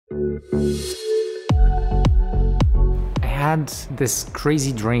I had this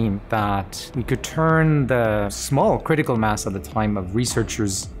crazy dream that we could turn the small critical mass at the time of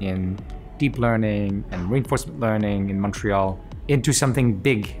researchers in deep learning and reinforcement learning in Montreal into something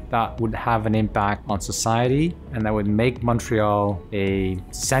big that would have an impact on society and that would make Montreal a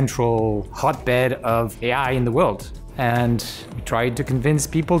central hotbed of AI in the world. And we tried to convince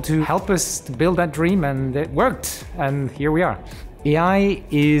people to help us to build that dream, and it worked. And here we are. AI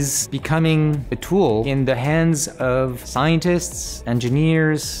is becoming a tool in the hands of scientists,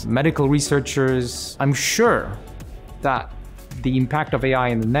 engineers, medical researchers. I'm sure that the impact of AI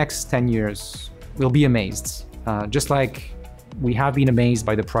in the next 10 years will be amazed, just like we have been amazed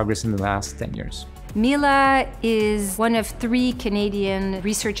by the progress in the last 10 years. Mila is one of 3 Canadian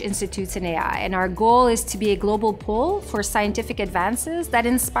research institutes in AI, and our goal is to be a global pole for scientific advances that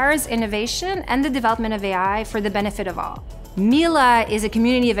inspires innovation and the development of AI for the benefit of all. Mila is a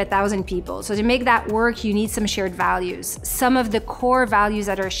community of 1,000 people, so to make that work, you need some shared values. Some of the core values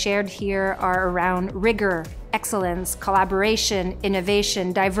that are shared here are around rigor, excellence, collaboration,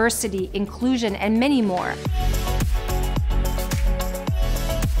 innovation, diversity, inclusion, and many more.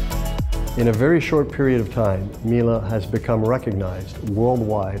 In a very short period of time, Mila has become recognized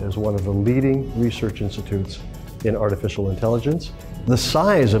worldwide as one of the leading research institutes in artificial intelligence. The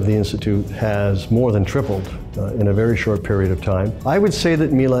size of the institute has more than tripled in a very short period of time. I would say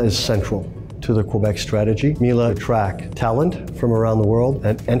that Mila is central to the Quebec strategy. Mila attracts talent from around the world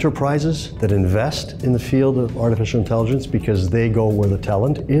and enterprises that invest in the field of artificial intelligence because they go where the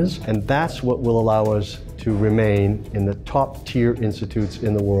talent is, and that's what will allow us to remain in the top tier institutes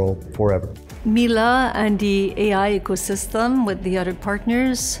in the world forever. Mila and the AI ecosystem with the other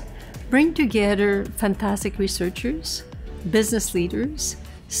partners bring together fantastic researchers, business leaders,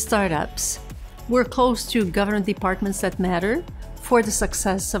 startups. We're close to government departments that matter for the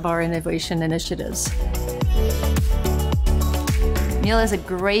success of our innovation initiatives. Mila is a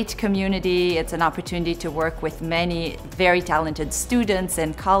great community. It's an opportunity to work with many very talented students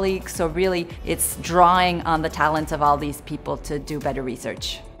and colleagues. So really, it's drawing on the talents of all these people to do better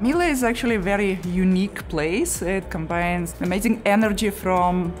research. Mila is actually a very unique place. It combines amazing energy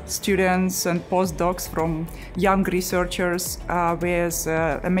from students and postdocs, from young researchers, with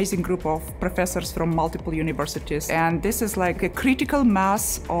an amazing group of professors from multiple universities. And this is like a critical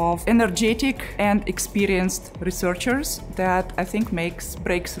mass of energetic and experienced researchers that I think makes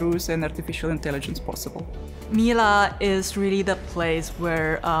breakthroughs in artificial intelligence possible. Mila is really the place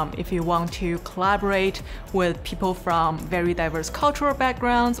where if you want to collaborate with people from very diverse cultural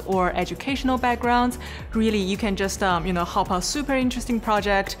backgrounds or educational backgrounds, really you can just hop on a super interesting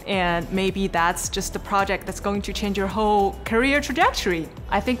project, and maybe that's just the project that's going to change your whole career trajectory.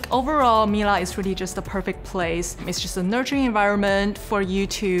 I think overall Mila is really just the perfect place. It's just a nurturing environment for you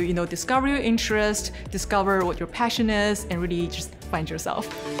to discover your interest, discover what your passion is, and really just find yourself.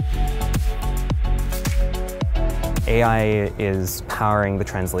 AI is powering the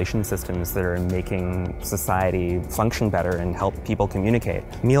translation systems that are making society function better and help people communicate.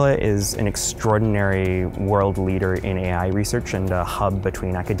 Mila is an extraordinary world leader in AI research and a hub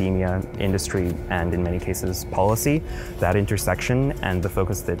between academia, industry, and in many cases, policy. That intersection and the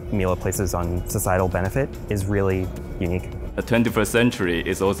focus that Mila places on societal benefit is really unique. The 21st century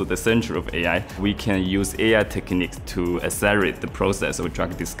is also the century of AI. We can use AI techniques to accelerate the process of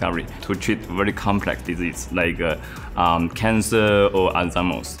drug discovery to treat very complex diseases like cancer or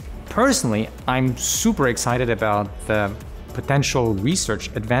Alzheimer's. Personally, I'm super excited about the potential research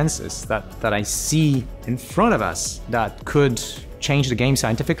advances that I see in front of us that could change the game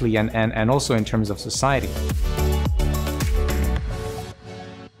scientifically and also in terms of society.